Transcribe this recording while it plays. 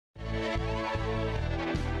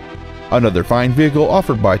Another fine vehicle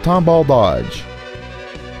offered by Tomball Dodge.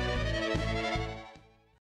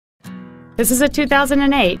 This is a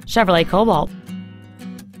 2008 Chevrolet Cobalt.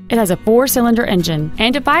 It has a 4-cylinder engine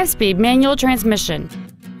and a 5-speed manual transmission.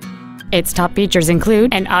 Its top features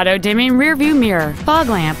include an auto-dimming rearview mirror, fog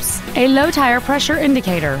lamps, a low tire pressure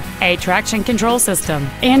indicator, a traction control system,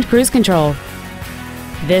 and cruise control.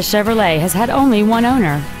 This Chevrolet has had only one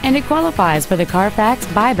owner, and it qualifies for the Carfax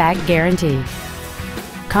buyback guarantee.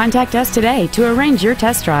 Contact us today to arrange your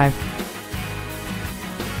test drive.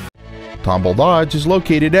 Tomball Dodge is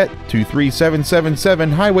located at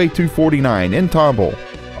 23777 Highway 249 in Tomball.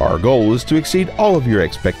 Our goal is to exceed all of your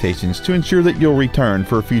expectations to ensure that you'll return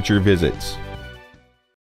for future visits.